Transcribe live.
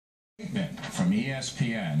From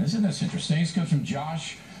ESPN. Isn't this interesting? This comes from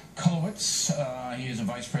Josh Kulowitz. He is a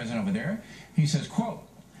vice president over there. He says, quote,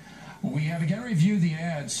 "We have again reviewed the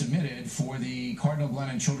ads submitted for the Cardinal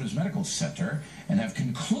Glennon Children's Medical Center and have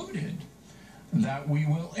concluded that we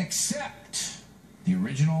will accept the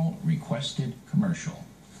original requested commercial."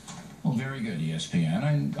 Well, very good,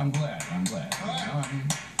 ESPN. I'm glad.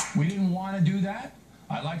 We didn't want to do that.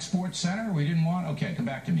 I like Sports Center. We didn't want... Okay, come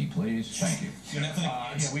back to me, please. Thank you.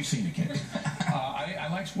 Yeah, we've seen the kids. I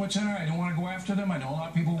like Sports Center. I don't want to go after them. I know a lot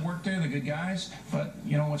of people who work there. They're good guys. But,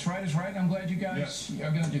 you know, what's right is right. I'm glad you guys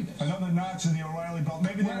are going to do this. Another notch in the O'Reilly belt.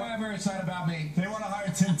 Maybe whatever. It's not about me. They want to hire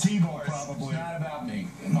Tim Tebow, probably. It's not about me.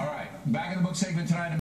 All right. Back in the book segment tonight.